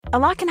A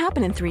lot can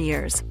happen in 3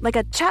 years, like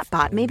a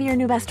chatbot may be your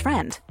new best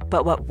friend.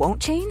 But what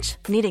won't change?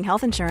 Needing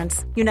health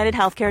insurance. United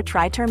Healthcare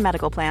Tri-Term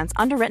Medical Plans,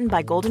 underwritten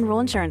by Golden Rule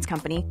Insurance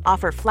Company,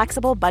 offer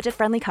flexible,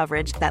 budget-friendly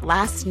coverage that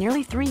lasts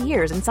nearly 3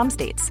 years in some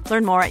states.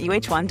 Learn more at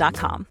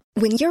uh1.com.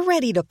 When you're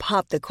ready to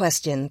pop the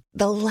question,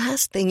 the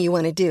last thing you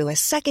want to do is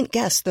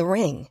second-guess the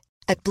ring.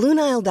 At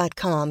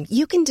BlueNile.com,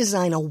 you can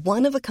design a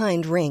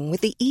one-of-a-kind ring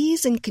with the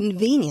ease and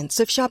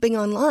convenience of shopping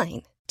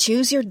online.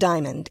 Choose your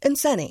diamond and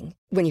setting.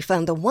 When you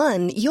find the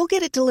one, you'll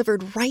get it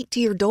delivered right to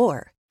your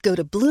door. Go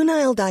to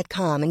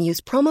BlueNile.com and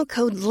use promo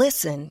code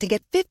LISTEN to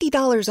get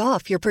 $50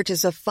 off your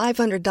purchase of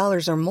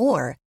 $500 or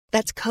more.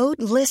 That's code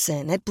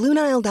LISTEN at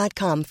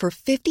BlueNile.com for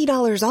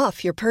 $50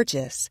 off your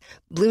purchase.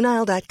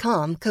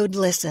 BlueNile.com, code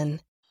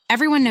LISTEN.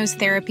 Everyone knows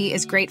therapy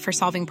is great for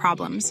solving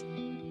problems.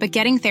 But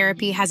getting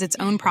therapy has its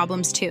own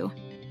problems too.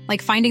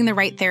 Like finding the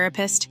right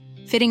therapist,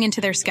 fitting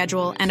into their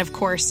schedule, and of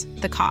course,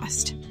 the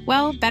cost.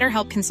 Well,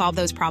 BetterHelp can solve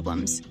those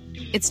problems.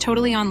 It's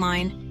totally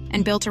online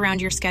and built around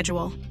your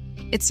schedule.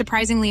 It's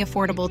surprisingly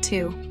affordable,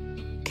 too.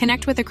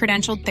 Connect with a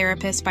credentialed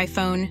therapist by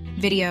phone,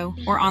 video,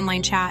 or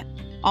online chat,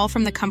 all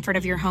from the comfort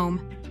of your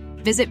home.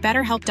 Visit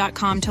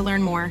BetterHelp.com to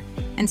learn more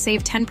and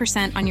save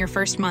 10% on your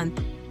first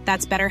month.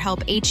 That's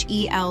BetterHelp,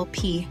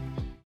 H-E-L-P.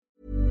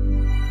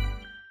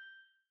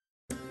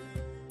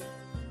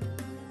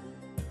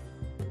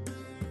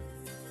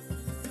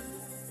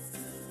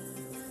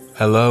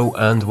 Hello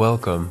and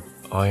welcome.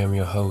 I am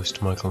your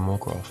host, Michael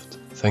Moorcroft.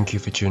 Thank you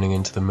for tuning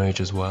into The Mage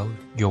as Well,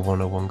 your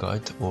 101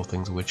 guide to all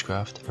things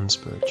witchcraft and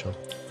spiritual.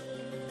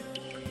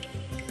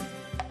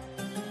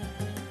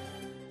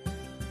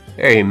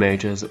 Hey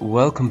mages,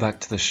 welcome back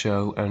to the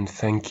show and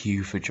thank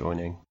you for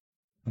joining.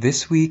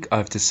 This week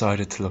I've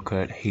decided to look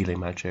at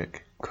healing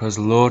magic, cause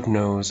Lord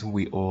knows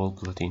we all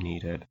bloody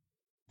need it.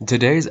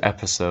 Today's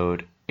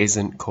episode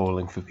isn't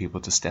calling for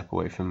people to step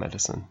away from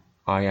medicine.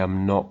 I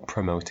am not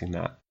promoting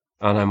that.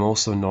 And I'm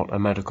also not a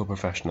medical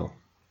professional.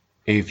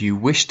 If you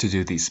wish to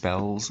do these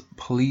spells,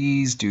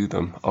 please do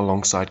them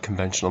alongside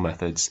conventional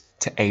methods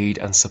to aid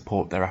and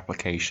support their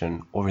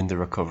application or in the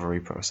recovery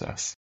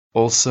process.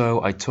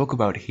 Also, I talk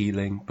about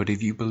healing, but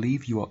if you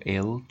believe you are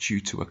ill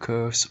due to a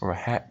curse or a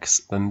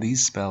hex, then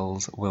these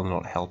spells will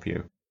not help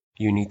you.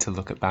 You need to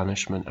look at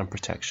banishment and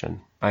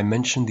protection. I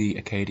mentioned the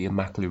Acadia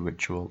Maklu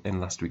ritual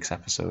in last week's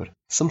episode.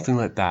 Something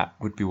like that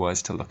would be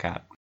wise to look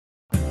at.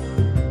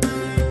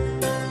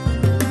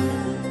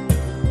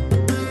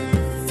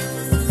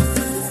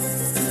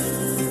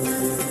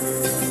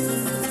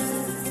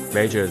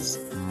 Mages,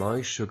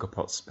 my sugar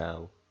pot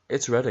spell,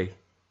 it's ready.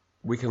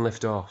 We can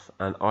lift off,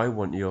 and I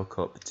want your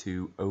cup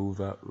to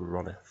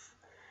overrunneth.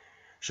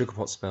 Sugar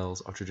pot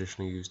spells are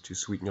traditionally used to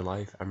sweeten your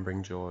life and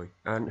bring joy,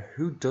 and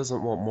who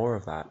doesn't want more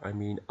of that? I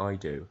mean, I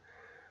do.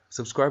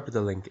 Subscribe with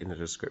the link in the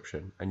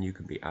description, and you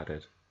can be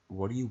added.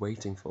 What are you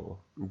waiting for?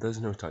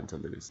 There's no time to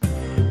lose.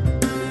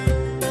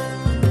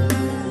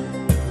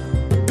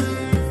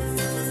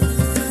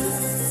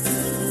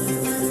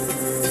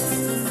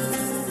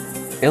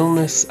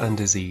 Illness and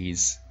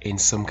disease, in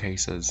some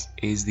cases,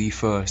 is the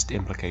first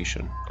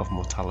implication of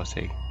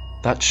mortality.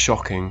 That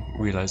shocking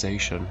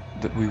realization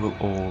that we will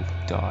all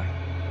die.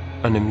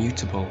 An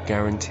immutable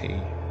guarantee,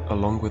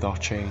 along with our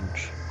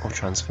change or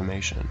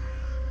transformation.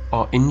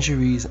 Our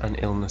injuries and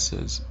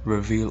illnesses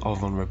reveal our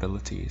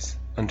vulnerabilities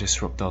and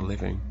disrupt our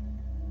living.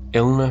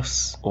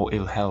 Illness or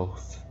ill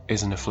health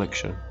is an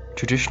affliction.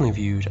 Traditionally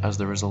viewed as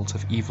the result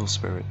of evil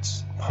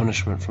spirits,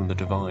 punishment from the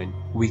divine,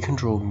 we can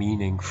draw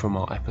meaning from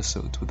our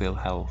episodes with ill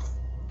health,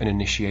 an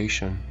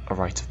initiation, a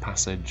rite of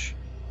passage.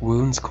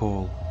 Wounds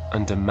call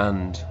and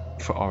demand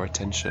for our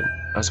attention,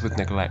 as with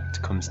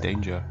neglect comes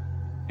danger.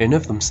 In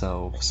of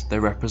themselves, they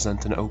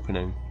represent an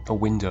opening, a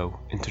window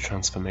into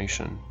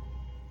transformation.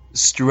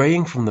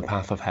 Straying from the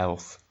path of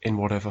health, in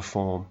whatever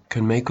form,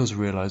 can make us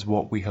realize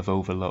what we have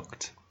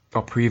overlooked,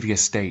 our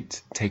previous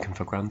state taken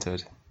for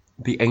granted.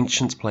 The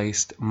ancients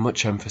placed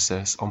much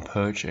emphasis on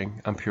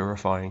purging and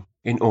purifying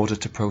in order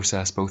to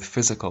process both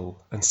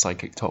physical and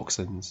psychic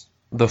toxins.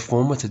 The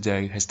former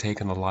today has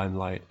taken the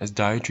limelight as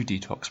dietary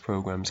detox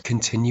programs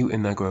continue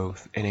in their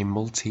growth in a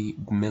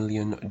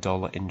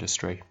multi-million-dollar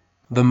industry.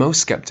 The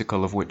most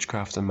skeptical of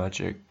witchcraft and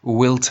magic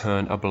will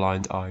turn a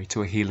blind eye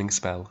to a healing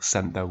spell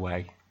sent their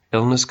way.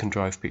 Illness can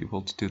drive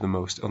people to do the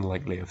most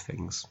unlikely of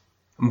things.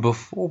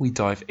 Before we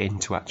dive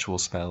into actual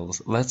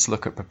spells, let's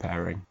look at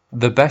preparing.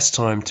 The best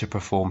time to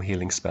perform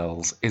healing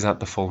spells is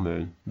at the full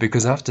moon,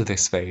 because after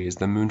this phase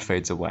the moon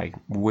fades away,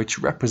 which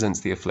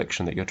represents the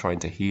affliction that you're trying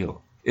to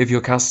heal. If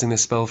you're casting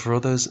this spell for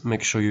others,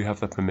 make sure you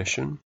have their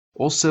permission.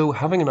 Also,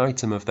 having an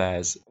item of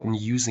theirs and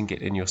using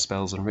it in your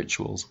spells and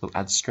rituals will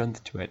add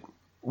strength to it.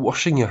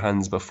 Washing your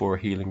hands before a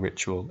healing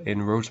ritual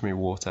in rosemary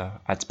water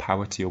adds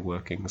power to your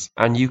workings,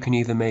 and you can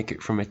either make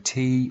it from a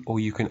tea or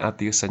you can add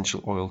the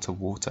essential oil to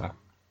water.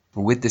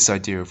 With this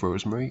idea of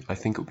rosemary, I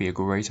think it would be a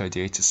great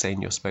idea to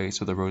stain your space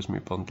with a rosemary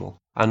bundle,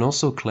 and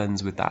also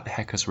cleanse with that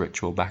Hecus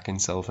ritual back in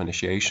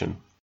self-initiation.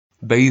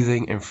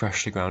 Bathing in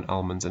freshly ground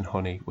almonds and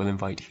honey will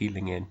invite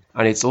healing in,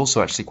 and it's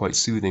also actually quite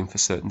soothing for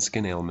certain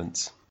skin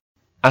ailments.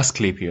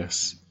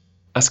 Asclepius.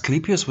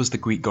 Asclepius was the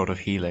Greek god of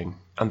healing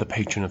and the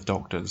patron of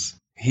doctors.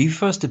 He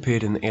first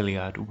appeared in the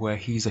Iliad, where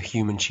he's a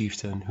human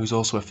chieftain who's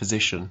also a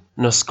physician.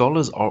 Now,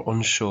 scholars are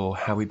unsure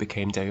how he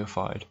became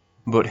deified,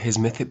 but his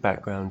mythic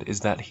background is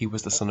that he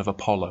was the son of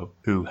Apollo,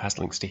 who has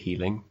links to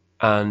healing,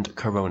 and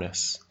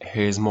Coronis,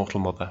 his mortal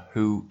mother,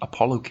 who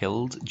Apollo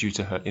killed due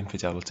to her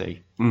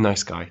infidelity.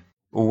 Nice guy.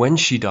 When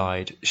she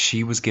died,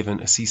 she was given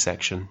a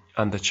C-section,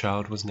 and the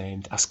child was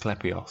named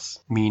Asclepios,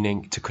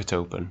 meaning to cut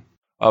open.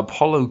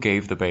 Apollo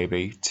gave the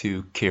baby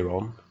to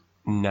Chiron.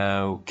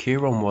 Now,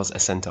 Chiron was a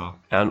centaur,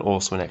 and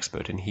also an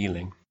expert in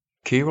healing.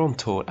 Chiron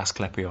taught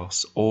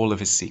Asclepios all of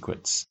his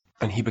secrets,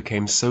 and he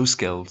became so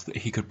skilled that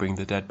he could bring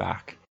the dead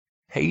back.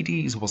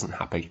 Hades wasn't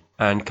happy,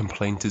 and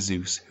complained to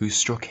Zeus, who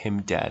struck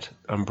him dead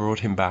and brought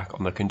him back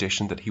on the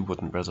condition that he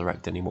wouldn't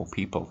resurrect any more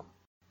people.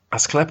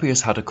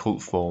 Asclepius had a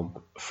cult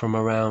form from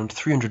around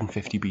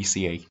 350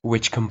 BCE,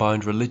 which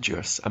combined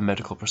religious and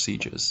medical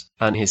procedures,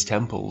 and his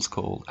temples,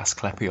 called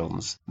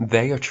Asclepions,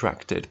 they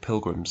attracted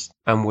pilgrims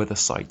and were the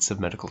sites of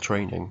medical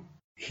training.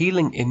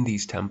 Healing in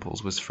these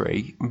temples was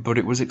free, but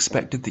it was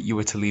expected that you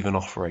were to leave an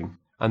offering,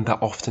 and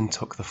that often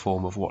took the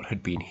form of what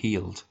had been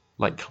healed,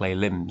 like clay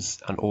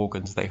limbs and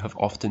organs. They have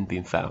often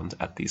been found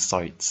at these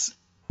sites.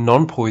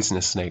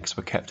 Non-poisonous snakes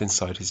were kept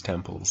inside his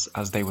temples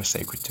as they were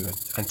sacred to him,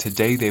 and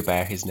today they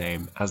bear his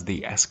name as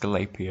the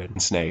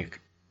Aesculapian snake.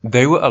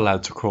 They were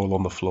allowed to crawl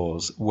on the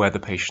floors where the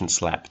patient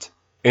slept.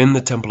 In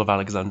the Temple of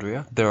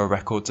Alexandria, there are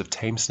records of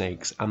tame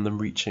snakes and them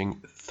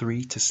reaching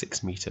 3 to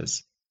 6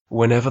 meters.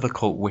 Whenever the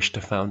cult wished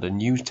to found a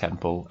new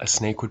temple, a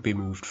snake would be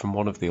moved from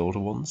one of the older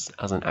ones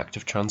as an act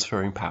of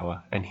transferring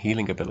power and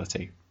healing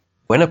ability.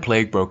 When a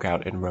plague broke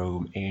out in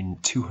Rome in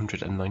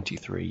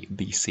 293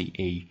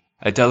 BCE,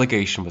 a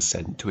delegation was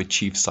sent to a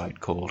chief site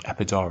called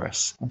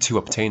Epidaurus to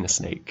obtain a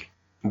snake.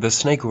 The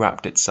snake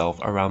wrapped itself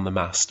around the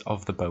mast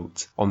of the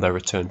boat on their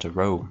return to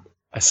Rome,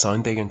 a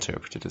sign they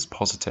interpreted as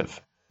positive.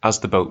 As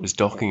the boat was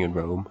docking in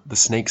Rome, the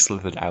snake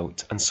slithered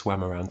out and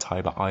swam around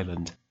Tiber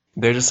Island.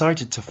 They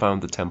decided to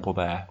found the temple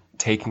there,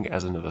 taking it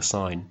as another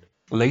sign.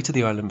 Later,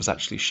 the island was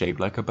actually shaped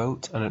like a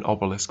boat, and an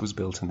obelisk was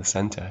built in the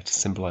center to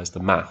symbolize the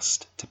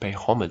mast, to pay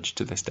homage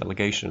to this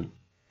delegation.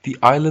 The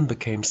island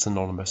became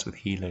synonymous with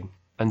healing,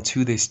 and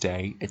to this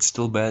day it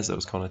still bears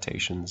those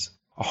connotations.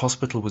 A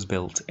hospital was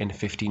built in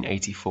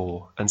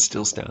 1584 and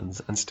still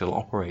stands and still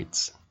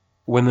operates.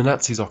 When the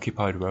Nazis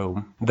occupied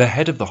Rome, the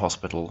head of the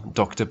hospital,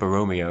 Dr.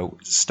 Borromeo,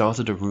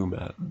 started a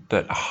rumor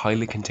that a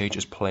highly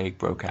contagious plague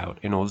broke out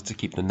in order to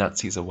keep the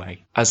Nazis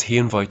away, as he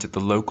invited the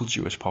local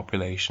Jewish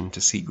population to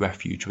seek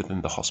refuge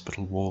within the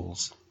hospital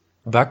walls.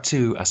 Back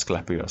to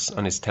Asclepius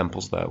and his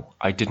temples though.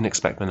 I didn't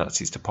expect the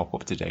Nazis to pop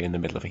up today in the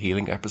middle of a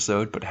healing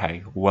episode, but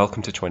hey,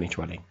 welcome to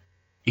 2020.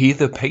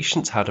 Either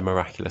patients had a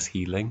miraculous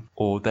healing,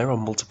 or there are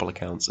multiple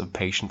accounts of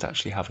patients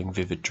actually having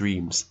vivid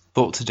dreams,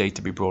 thought today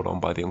to be brought on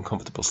by the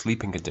uncomfortable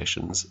sleeping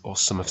conditions, or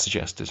some have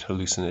suggested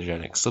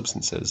hallucinogenic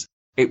substances.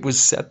 It was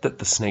said that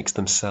the snakes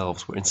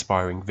themselves were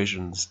inspiring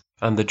visions,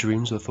 and the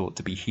dreams were thought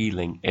to be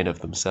healing in of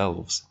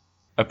themselves.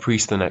 A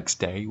priest the next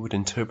day would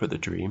interpret the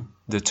dream,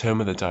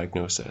 determine the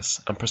diagnosis,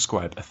 and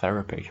prescribe a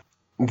therapy.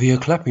 The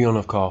Asclepion,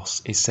 of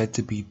course, is said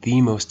to be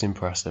the most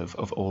impressive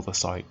of all the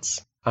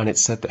sites, and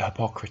it's said that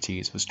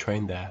Hippocrates was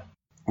trained there.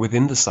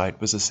 Within the site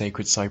was a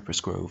sacred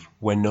cypress grove,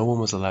 where no one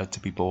was allowed to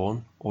be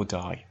born or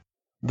die.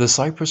 The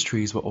cypress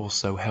trees were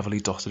also heavily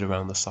dotted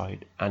around the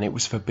site, and it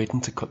was forbidden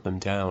to cut them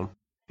down.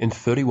 In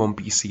 31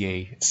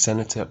 BCE,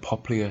 Senator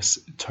Publius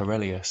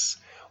Turelius,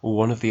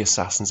 one of the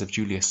assassins of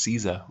Julius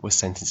Caesar, was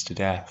sentenced to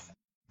death.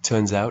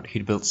 Turns out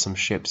he'd built some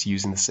ships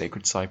using the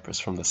sacred cypress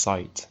from the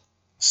site.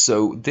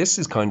 So this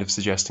is kind of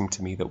suggesting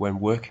to me that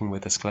when working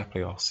with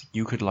Asclepios,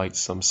 you could light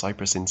some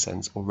cypress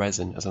incense or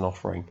resin as an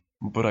offering,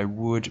 but I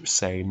would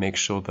say make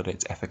sure that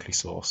it's ethically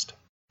sourced.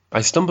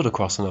 I stumbled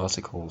across an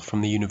article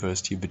from the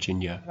University of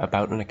Virginia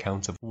about an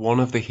account of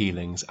one of the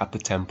healings at the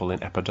temple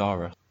in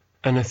Epidaurus.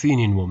 An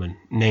Athenian woman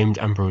named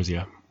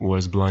Ambrosia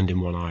was blind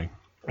in one eye.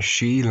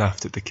 She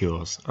laughed at the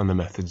cures and the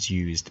methods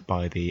used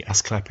by the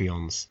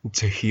Asclepions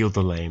to heal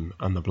the lame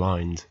and the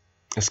blind.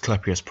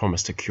 Asclepius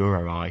promised to cure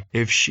her eye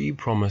if she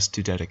promised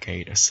to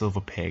dedicate a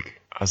silver pig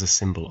as a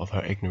symbol of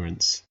her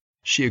ignorance.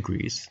 She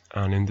agrees,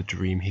 and in the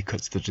dream he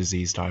cuts the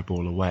diseased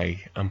eyeball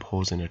away and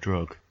pours in a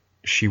drug.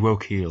 She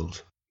woke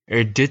healed.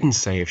 It didn't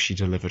say if she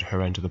delivered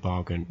her end of the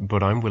bargain,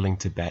 but I'm willing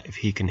to bet if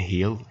he can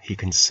heal, he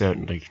can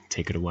certainly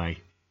take it away.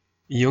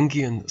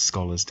 Jungian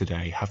scholars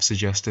today have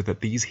suggested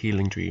that these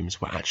healing dreams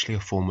were actually a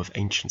form of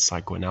ancient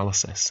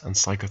psychoanalysis and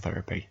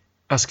psychotherapy.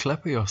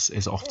 Asclepios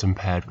is often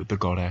paired with the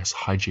goddess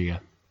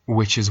Hygeia,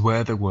 which is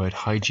where the word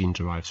hygiene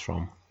derives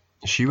from.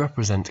 She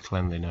represents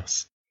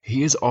cleanliness.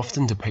 He is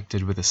often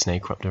depicted with a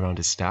snake wrapped around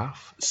his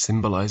staff,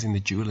 symbolizing the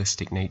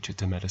dualistic nature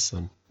to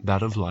medicine,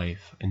 that of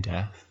life and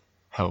death,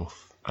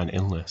 health and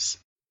illness.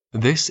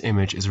 This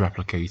image is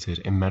replicated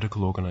in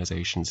medical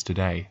organizations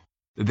today.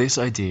 This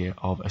idea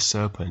of a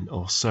serpent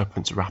or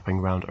serpents wrapping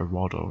around a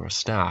rod or a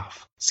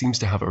staff seems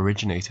to have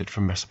originated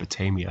from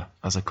Mesopotamia,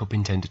 as a cup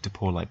intended to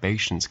pour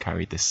libations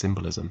carried this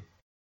symbolism.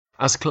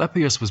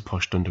 Asclepius was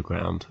pushed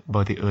underground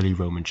by the early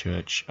Roman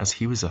Church as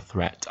he was a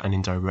threat and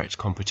in direct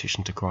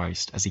competition to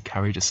Christ as he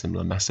carried a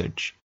similar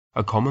message.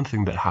 A common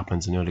thing that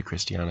happens in early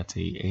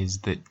Christianity is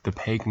that the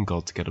pagan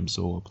gods get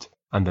absorbed,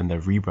 and then they're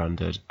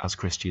rebranded as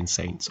Christian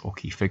saints or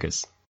key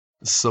figures.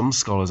 Some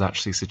scholars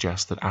actually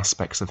suggest that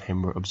aspects of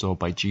him were absorbed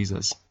by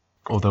Jesus,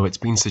 although it's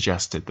been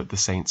suggested that the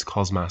saints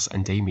Cosmas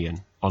and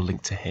Damian are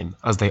linked to him,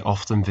 as they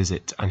often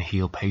visit and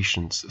heal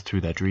patients through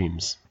their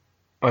dreams.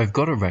 I've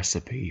got a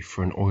recipe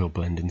for an oil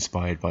blend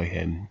inspired by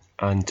him,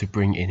 and to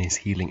bring in his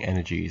healing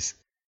energies,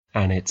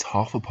 and it's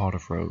half a part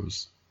of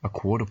rose, a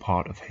quarter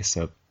part of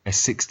hyssop, a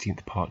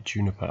 16th part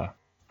juniper,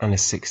 and a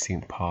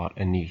 16th part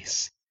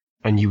anise,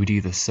 and you would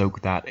either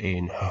soak that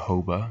in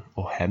jojoba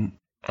or hemp,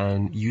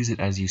 and use it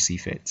as you see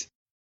fit.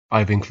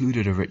 I've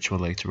included a ritual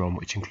later on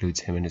which includes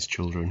him and his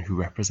children who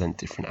represent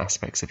different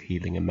aspects of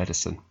healing and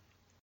medicine.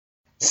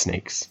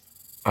 Snakes.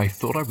 I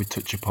thought I would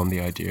touch upon the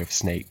idea of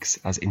snakes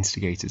as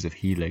instigators of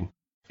healing.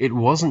 It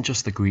wasn't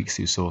just the Greeks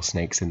who saw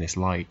snakes in this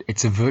light.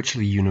 It's a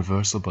virtually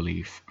universal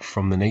belief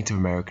from the Native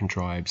American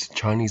tribes,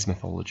 Chinese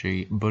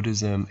mythology,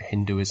 Buddhism,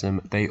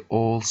 Hinduism. They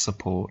all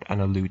support and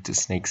allude to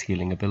snakes'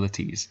 healing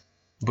abilities.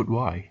 But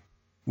why?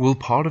 Well,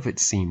 part of it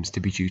seems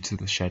to be due to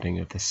the shedding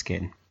of the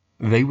skin.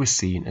 They were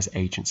seen as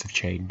agents of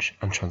change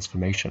and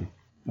transformation.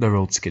 Their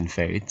old skin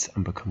fades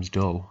and becomes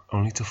dull,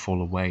 only to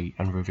fall away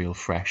and reveal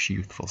fresh,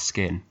 youthful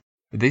skin.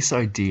 This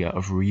idea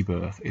of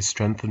rebirth is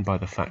strengthened by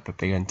the fact that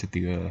they entered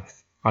the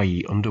earth,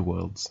 i.e.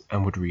 underworlds,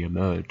 and would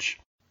re-emerge.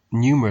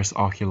 Numerous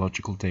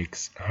archaeological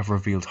digs have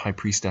revealed high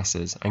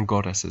priestesses and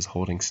goddesses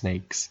holding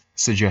snakes,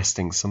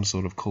 suggesting some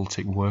sort of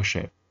cultic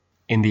worship.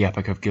 In the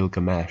Epic of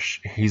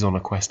Gilgamesh, he's on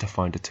a quest to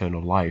find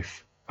eternal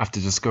life.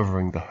 After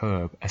discovering the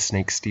herb, a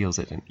snake steals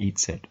it and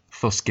eats it,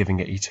 thus giving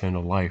it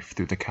eternal life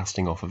through the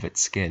casting off of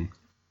its skin.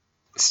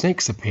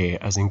 Snakes appear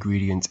as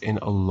ingredients in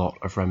a lot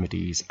of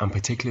remedies, and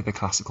particularly the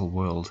classical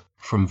world.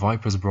 From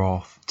viper's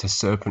broth to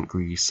serpent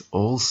grease,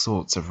 all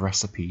sorts of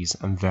recipes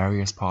and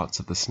various parts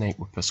of the snake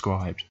were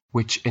prescribed,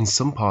 which in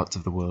some parts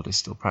of the world is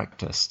still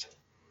practiced.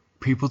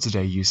 People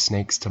today use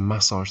snakes to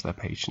massage their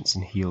patients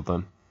and heal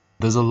them.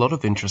 There's a lot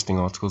of interesting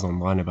articles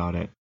online about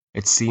it.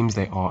 It seems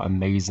they are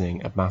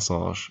amazing at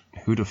massage.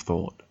 Who'd have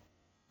thought?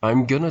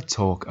 I'm gonna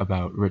talk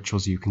about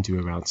rituals you can do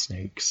around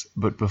snakes,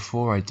 but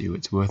before I do,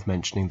 it's worth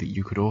mentioning that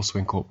you could also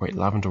incorporate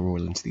lavender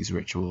oil into these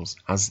rituals,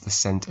 as the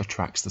scent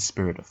attracts the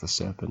spirit of the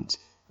serpent,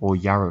 or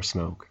yarrow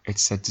smoke.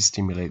 It's said to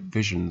stimulate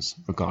visions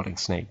regarding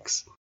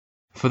snakes.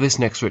 For this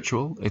next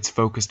ritual, it's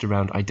focused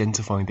around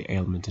identifying the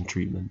ailment and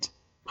treatment.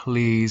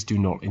 Please do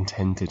not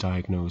intend to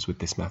diagnose with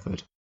this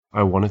method.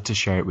 I wanted to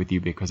share it with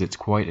you because it's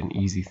quite an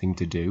easy thing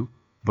to do,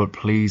 but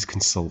please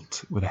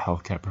consult with a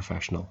healthcare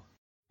professional.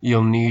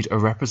 You'll need a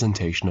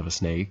representation of a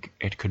snake.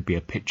 It could be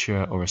a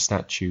picture or a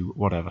statue,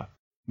 whatever.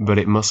 But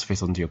it must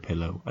fit under your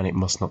pillow and it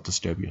must not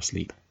disturb your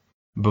sleep.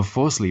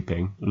 Before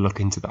sleeping, look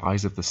into the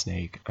eyes of the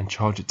snake and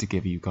charge it to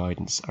give you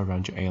guidance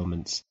around your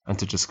ailments and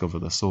to discover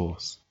the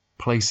source.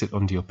 Place it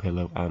under your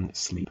pillow and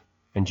sleep,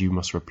 and you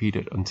must repeat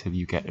it until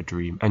you get a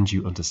dream and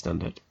you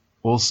understand it.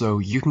 Also,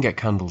 you can get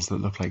candles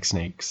that look like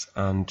snakes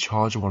and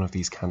charge one of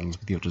these candles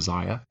with your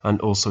desire, and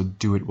also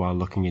do it while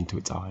looking into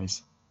its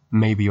eyes.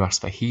 Maybe you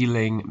ask for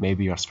healing,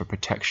 maybe you ask for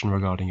protection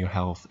regarding your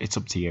health, it's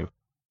up to you.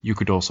 You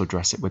could also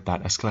dress it with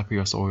that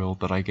Asclepius oil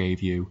that I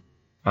gave you,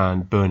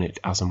 and burn it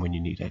as and when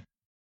you need it.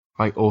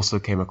 I also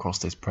came across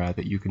this prayer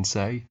that you can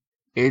say.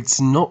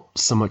 It's not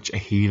so much a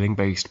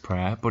healing-based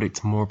prayer, but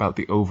it's more about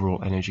the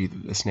overall energy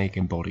that the snake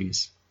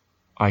embodies.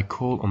 I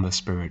call on the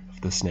spirit of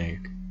the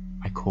snake.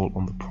 I call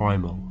on the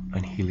primal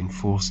and healing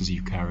forces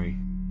you carry.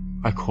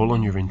 I call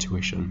on your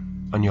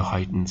intuition and your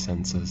heightened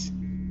senses.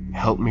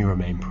 Help me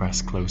remain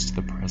pressed close to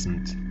the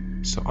present,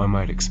 so I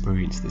might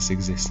experience this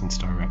existence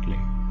directly.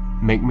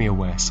 Make me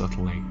aware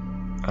subtly,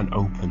 and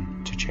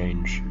open to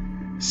change.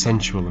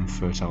 Sensual and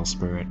fertile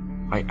spirit,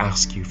 I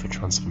ask you for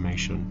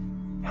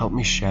transformation. Help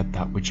me shed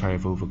that which I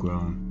have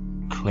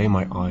overgrown. Clear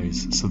my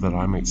eyes so that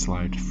I might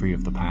slide free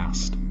of the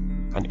past,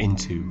 and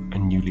into a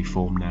newly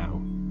formed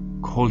now.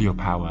 Call your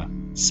power,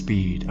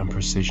 speed and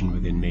precision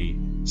within me,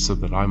 so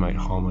that I might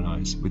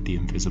harmonize with the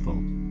invisible,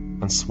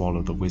 and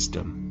swallow the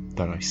wisdom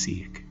that I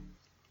seek.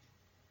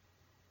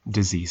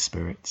 Disease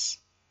spirits.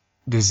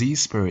 Disease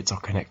spirits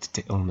are connected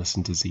to illness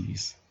and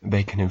disease.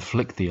 They can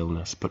inflict the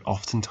illness, but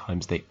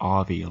oftentimes they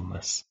are the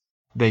illness.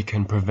 They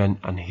can prevent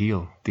and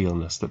heal the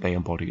illness that they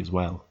embody as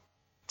well.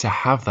 To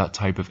have that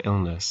type of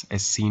illness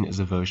is seen as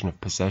a version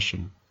of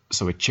possession,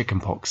 so a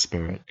chickenpox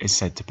spirit is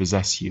said to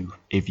possess you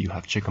if you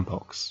have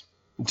chickenpox.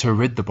 To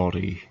rid the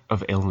body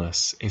of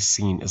illness is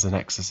seen as an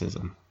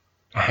exorcism.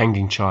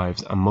 Hanging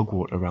chives and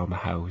mugwort around the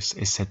house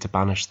is said to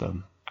banish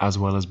them, as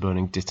well as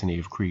burning Dittany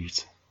of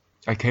Crete.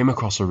 I came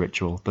across a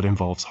ritual that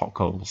involves hot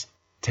coals.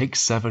 Take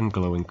 7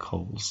 glowing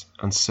coals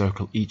and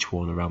circle each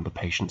one around the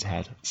patient's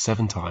head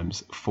 7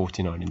 times,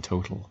 49 in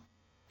total.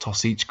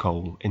 Toss each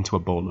coal into a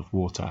bowl of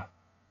water.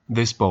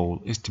 This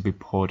bowl is to be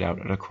poured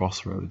out at a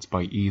crossroads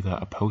by either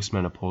a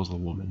postmenopausal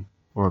woman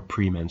or a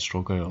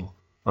premenstrual girl,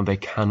 and they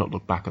cannot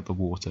look back at the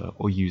water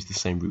or use the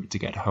same route to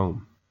get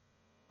home.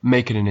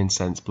 Making an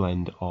incense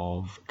blend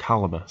of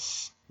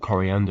calamus,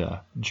 coriander,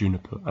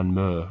 juniper and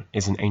myrrh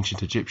is an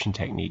ancient Egyptian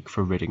technique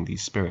for ridding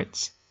these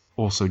spirits.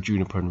 Also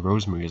juniper and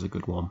rosemary is a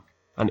good one.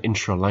 And in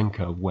Sri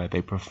Lanka, where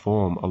they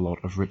perform a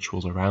lot of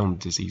rituals around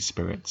diseased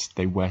spirits,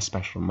 they wear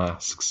special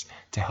masks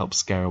to help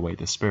scare away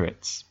the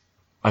spirits.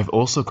 I've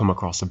also come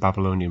across a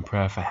Babylonian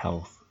prayer for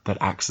health that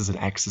acts as an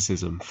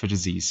exorcism for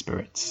diseased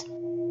spirits.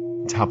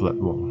 Tablet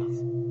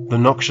 1. The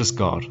noxious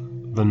god,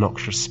 the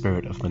noxious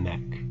spirit of the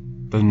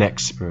neck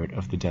spirit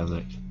of the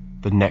desert,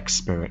 the neck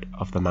spirit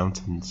of the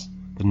mountains,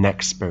 the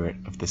neck spirit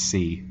of the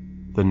sea,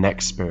 the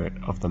neck spirit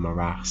of the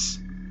morass,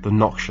 the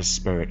noxious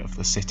spirit of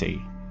the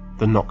city,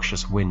 the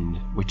noxious wind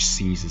which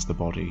seizes the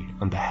body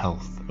and the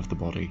health of the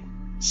body.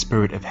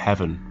 Spirit of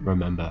heaven,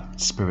 remember.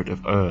 Spirit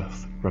of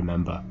earth,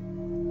 remember.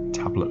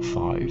 Tablet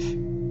 5.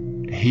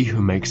 He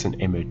who makes an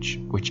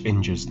image which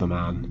injures the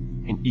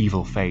man, an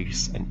evil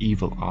face, an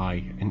evil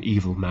eye, an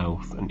evil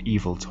mouth, an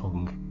evil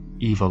tongue,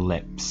 evil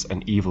lips,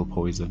 an evil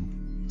poison.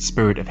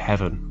 Spirit of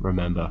heaven,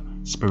 remember.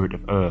 Spirit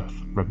of earth,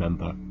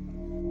 remember.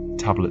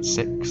 Tablet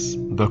 6.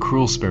 The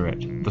cruel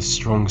spirit, the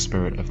strong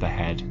spirit of the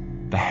head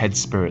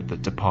spirit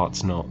that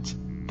departs not,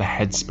 the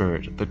head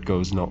spirit that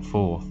goes not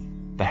forth,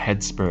 the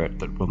head spirit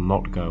that will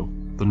not go,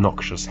 the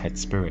noxious head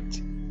spirit.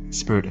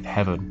 Spirit of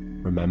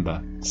heaven,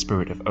 remember.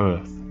 Spirit of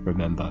earth,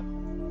 remember.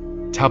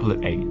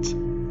 Tablet 8.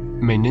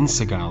 May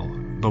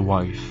Ninsagal, the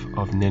wife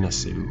of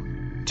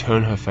Ninasu,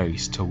 turn her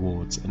face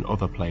towards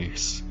another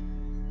place.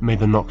 May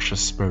the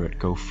noxious spirit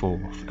go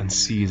forth and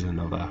seize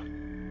another.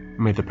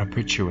 May the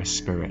perpetuous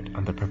spirit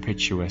and the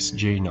perpetuous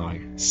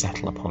genii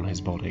settle upon his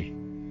body.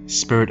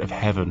 Spirit of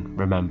heaven,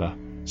 remember.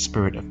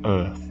 Spirit of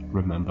earth,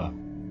 remember.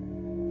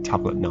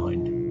 Tablet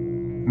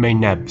 9. May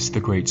Nebs, the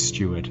great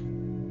steward,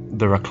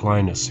 the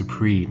recliner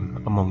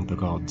supreme among the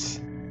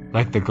gods,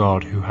 like the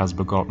god who has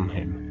begotten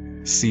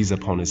him, seize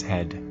upon his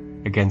head.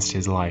 Against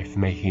his life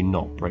may he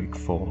not break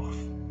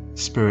forth.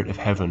 Spirit of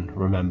heaven,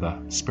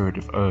 remember. Spirit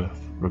of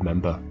earth,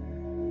 remember.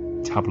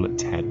 Tablet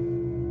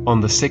 10.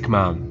 On the sick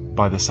man,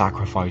 by the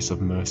sacrifice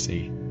of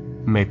mercy,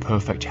 may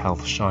perfect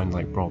health shine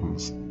like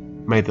bronze.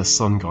 May the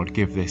sun god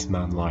give this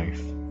man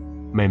life.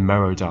 May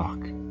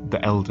Merodach,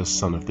 the eldest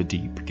son of the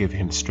deep, give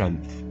him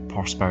strength,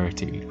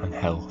 prosperity, and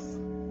health.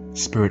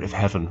 Spirit of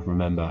heaven,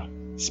 remember.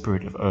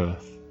 Spirit of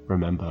earth,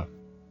 remember.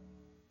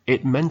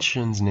 It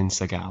mentions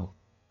Ninsagal.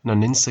 Now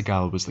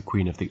Ninsagal was the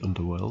queen of the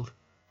underworld,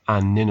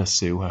 and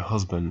Ninasu, her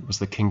husband, was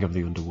the king of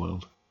the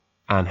underworld,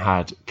 and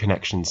had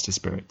connections to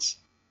spirits.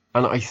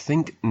 And I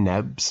think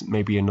Nebs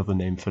may be another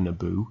name for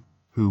Nabu,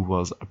 who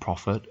was a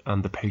prophet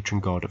and the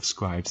patron god of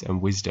scribes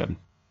and wisdom.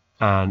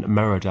 And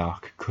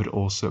Merodach could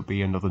also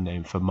be another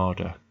name for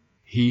Marduk.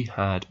 He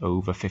had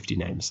over 50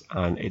 names,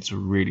 and it's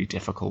really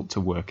difficult to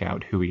work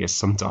out who he is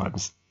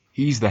sometimes.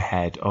 He's the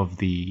head of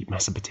the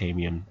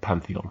Mesopotamian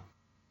pantheon.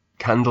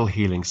 Candle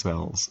healing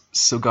spells.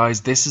 So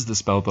guys, this is the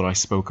spell that I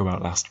spoke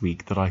about last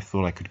week that I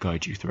thought I could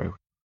guide you through.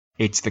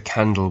 It's the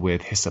candle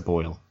with hyssop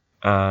oil.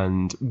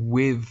 And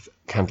with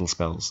candle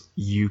spells,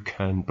 you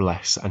can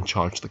bless and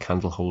charge the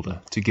candle holder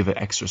to give it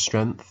extra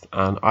strength,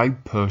 and I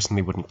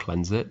personally wouldn't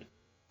cleanse it.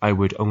 I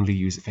would only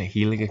use it for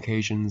healing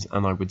occasions,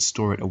 and I would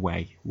store it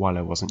away while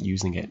I wasn't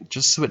using it,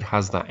 just so it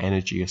has that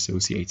energy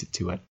associated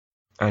to it.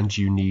 And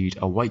you need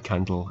a white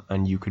candle,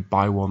 and you could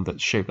buy one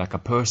that's shaped like a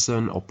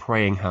person or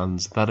praying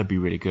hands. That'd be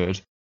really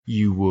good.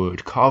 You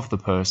would carve the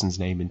person's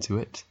name into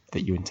it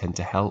that you intend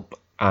to help,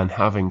 and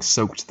having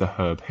soaked the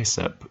herb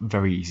hyssop,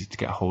 very easy to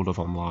get hold of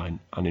online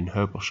and in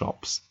herbal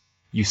shops,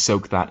 you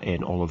soak that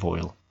in olive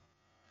oil.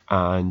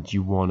 And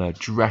you want to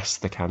dress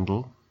the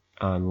candle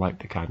and light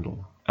the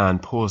candle,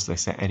 and pause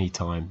this at any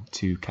time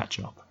to catch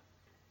up.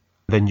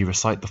 Then you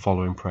recite the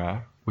following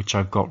prayer, which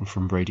I've gotten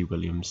from Brady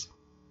Williams.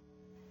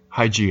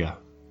 Hygeia,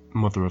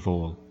 Mother of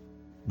all,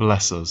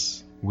 bless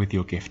us with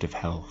your gift of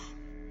health.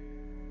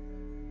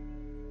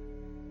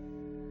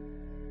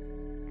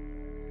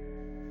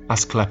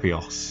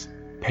 Asclepios,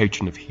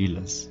 patron of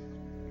healers,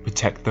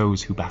 protect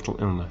those who battle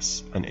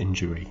illness and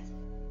injury.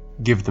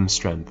 Give them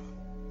strength,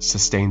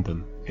 sustain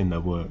them in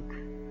their work.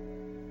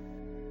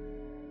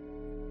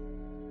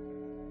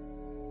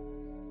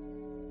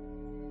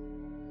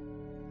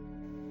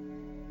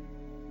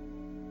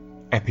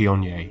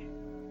 Epionye,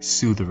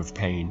 soother of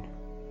pain,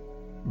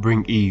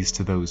 bring ease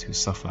to those who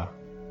suffer,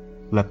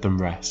 let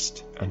them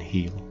rest and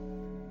heal.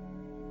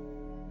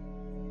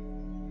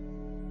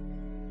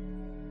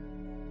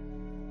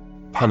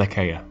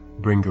 Panacea,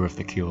 bringer of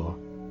the cure,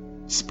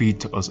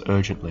 speed to us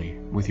urgently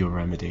with your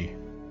remedy.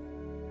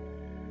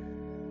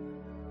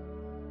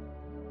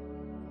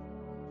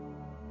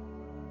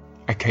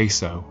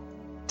 Akeso,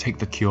 take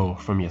the cure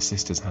from your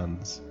sister's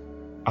hands,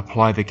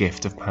 apply the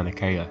gift of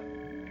Panacea,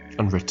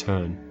 and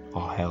return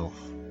our health.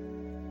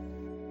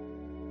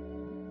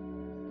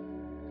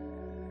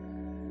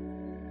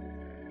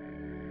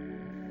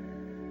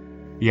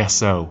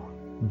 Yaso,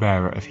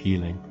 bearer of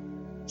healing,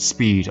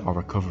 speed our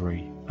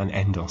recovery and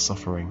end our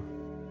suffering.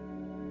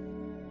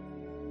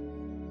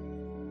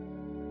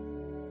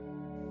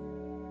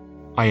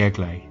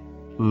 Aegle,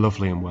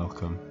 lovely and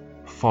welcome,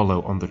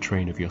 follow on the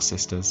train of your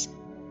sisters,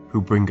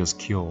 who bring us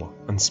cure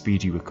and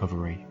speedy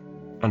recovery,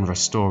 and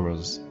restore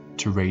us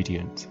to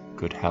radiant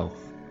good health.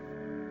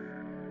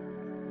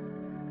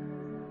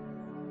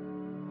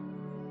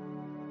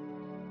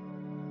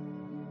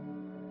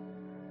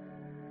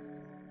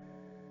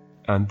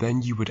 And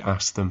then you would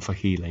ask them for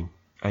healing,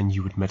 and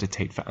you would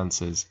meditate for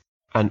answers.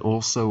 And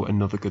also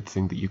another good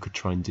thing that you could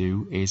try and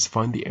do is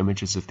find the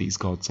images of these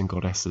gods and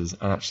goddesses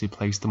and actually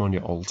place them on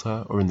your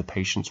altar or in the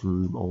patient's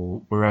room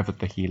or wherever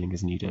the healing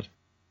is needed.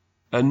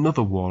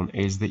 Another one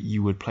is that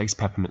you would place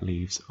peppermint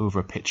leaves over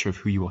a picture of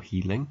who you are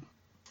healing,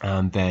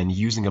 and then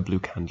using a blue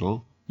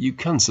candle, you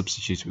can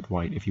substitute it with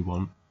white if you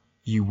want,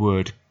 you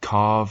would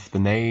carve the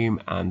name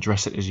and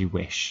dress it as you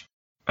wish,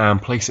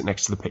 and place it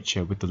next to the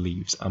picture with the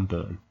leaves and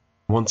burn.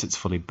 Once it's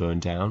fully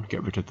burned down,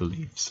 get rid of the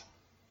leaves.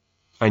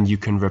 And you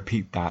can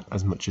repeat that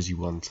as much as you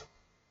want.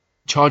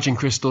 Charging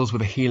crystals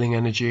with a healing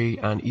energy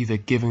and either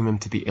giving them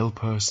to the ill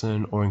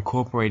person or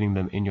incorporating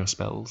them in your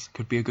spells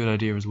could be a good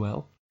idea as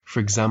well.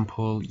 For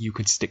example, you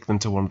could stick them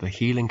to one of the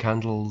healing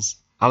candles.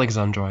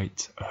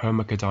 Alexandrite,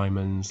 Hermica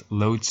diamonds,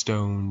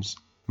 lodestones,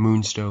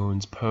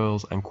 moonstones,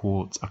 pearls and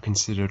quartz are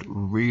considered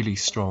really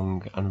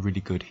strong and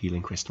really good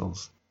healing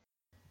crystals.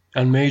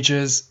 And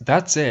mages,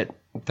 that's it.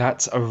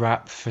 That's a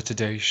wrap for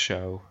today's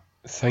show.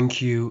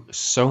 Thank you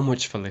so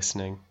much for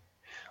listening.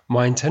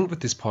 My intent with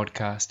this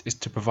podcast is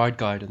to provide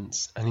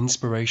guidance and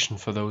inspiration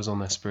for those on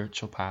their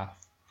spiritual path.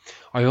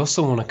 I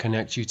also want to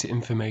connect you to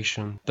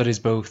information that is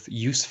both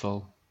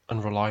useful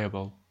and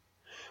reliable.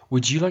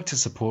 Would you like to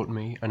support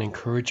me and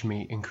encourage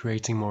me in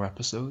creating more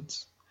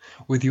episodes?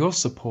 With your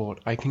support,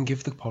 I can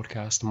give the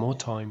podcast more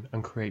time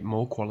and create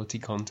more quality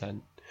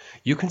content.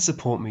 You can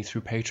support me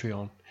through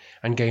Patreon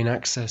and gain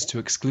access to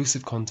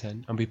exclusive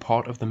content and be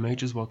part of the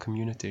Mages Well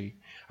community,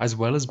 as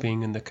well as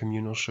being in the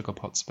communal Sugar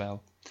Pot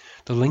spell.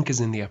 The link is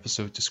in the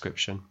episode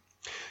description.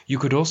 You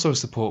could also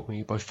support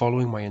me by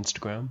following my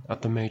Instagram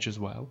at The Mages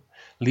Well,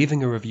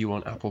 leaving a review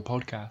on Apple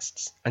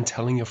Podcasts, and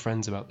telling your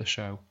friends about the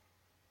show.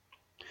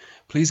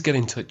 Please get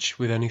in touch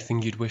with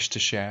anything you'd wish to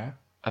share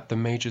at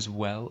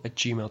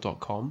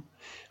themageswell@gmail.com,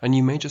 and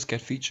you may just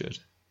get featured.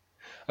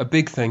 A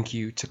big thank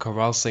you to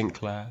Coral St.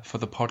 Clair for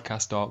the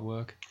podcast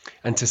artwork,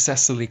 and to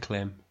Cecily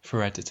Klim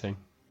for editing.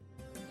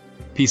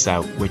 Peace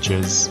out,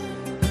 witches.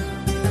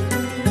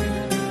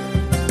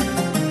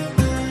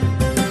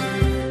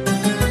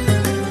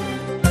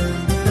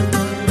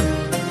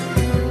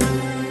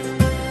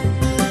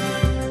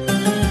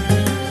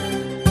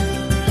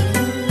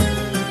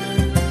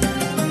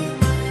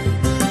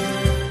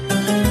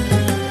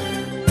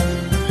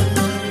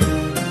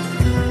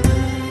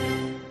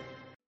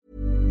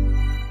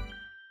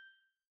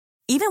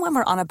 Even when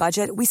we're on a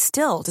budget, we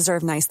still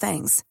deserve nice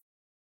things.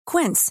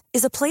 Quince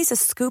is a place to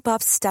scoop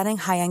up stunning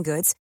high-end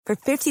goods for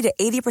 50 to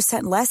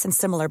 80% less than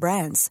similar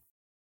brands.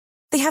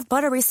 They have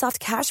buttery soft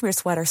cashmere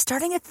sweaters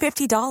starting at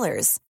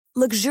 $50,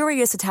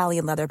 luxurious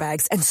Italian leather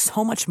bags, and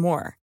so much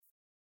more.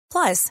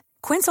 Plus,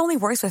 Quince only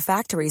works with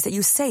factories that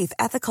use safe,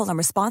 ethical, and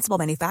responsible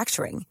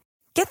manufacturing.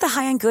 Get the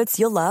high-end goods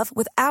you'll love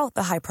without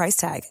the high price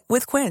tag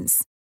with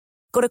Quince.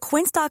 Go to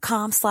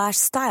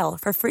quince.com/style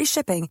for free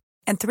shipping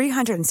and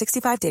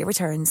 365-day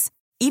returns.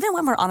 Even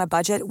when we're on a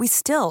budget, we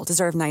still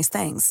deserve nice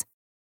things.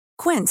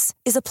 Quince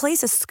is a place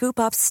to scoop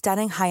up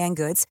stunning high-end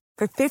goods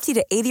for 50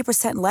 to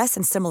 80% less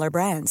than similar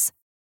brands.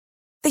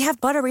 They have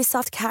buttery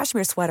soft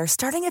cashmere sweaters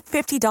starting at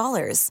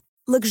 $50,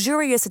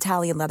 luxurious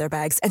Italian leather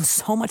bags, and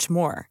so much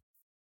more.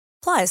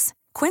 Plus,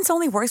 Quince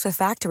only works with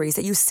factories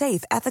that use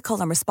safe, ethical,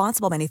 and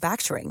responsible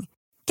manufacturing.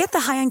 Get the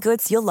high-end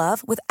goods you'll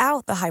love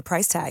without the high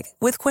price tag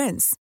with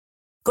Quince.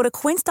 Go to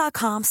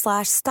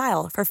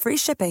quince.com/style for free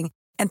shipping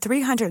and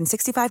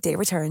 365-day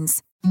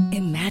returns.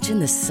 Imagine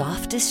the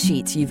softest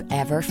sheets you've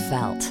ever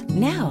felt.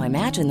 Now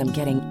imagine them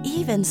getting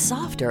even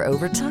softer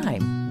over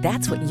time.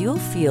 That's what you'll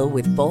feel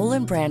with Boll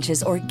 &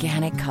 Branch's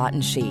organic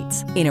cotton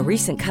sheets. In a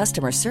recent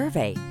customer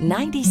survey,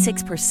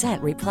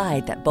 96%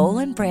 replied that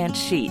Boll & Branch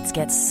sheets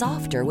get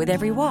softer with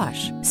every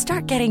wash.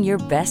 Start getting your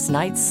best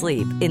night's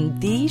sleep in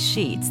these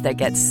sheets that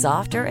get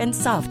softer and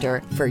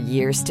softer for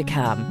years to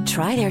come.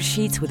 Try their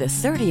sheets with a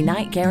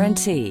 30-night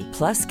guarantee.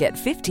 Plus, get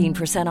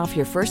 15% off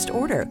your first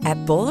order at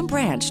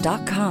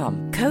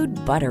bollandbranch.com. Code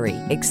BUTTERY.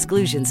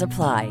 Exclusions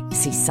apply.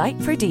 See site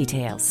for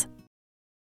details.